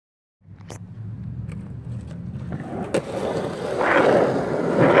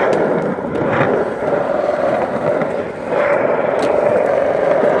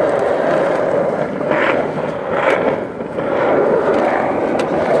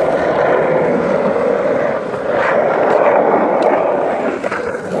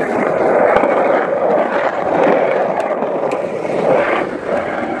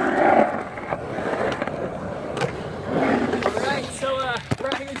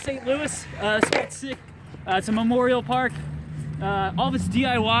St. Louis. This spot's sick. It's a memorial park. All of it's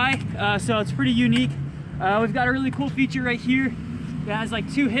DIY, so it's pretty unique. We've got a really cool feature right here that has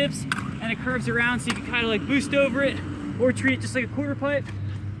like 2 hips and it curves around, so you can kind of like boost over it or treat it just like a quarter pipe.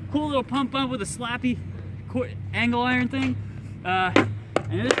 Cool little pump with a slappy angle iron thing. And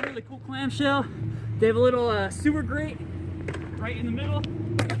this is a really cool clamshell. They have a little sewer grate right in the middle.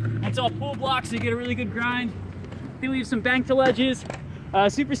 And it's all pull blocks, so you get a really good grind. They leave some bank to ledges.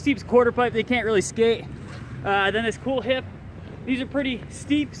 Super steep quarter pipe, they can't really skate. Then this cool hip. These are pretty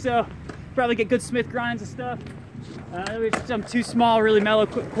steep, so probably get good Smith grinds and stuff. We have some 2 small, really mellow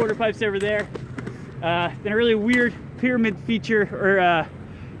quarter pipes over there. Then a really weird pyramid feature or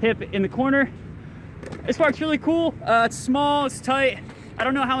hip in the corner. This park's really cool. It's small, it's tight. I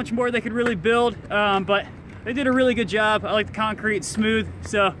don't know how much more they could really build, but they did a really good job. I like the concrete, it's smooth,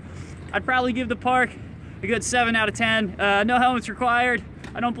 so I'd probably give the park a good 7 out of 10. No helmets required.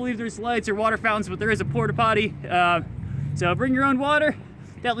 I don't believe there's lights or water fountains, but there is a porta potty. So bring your own water.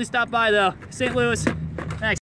 Definitely stop by though. St. Louis,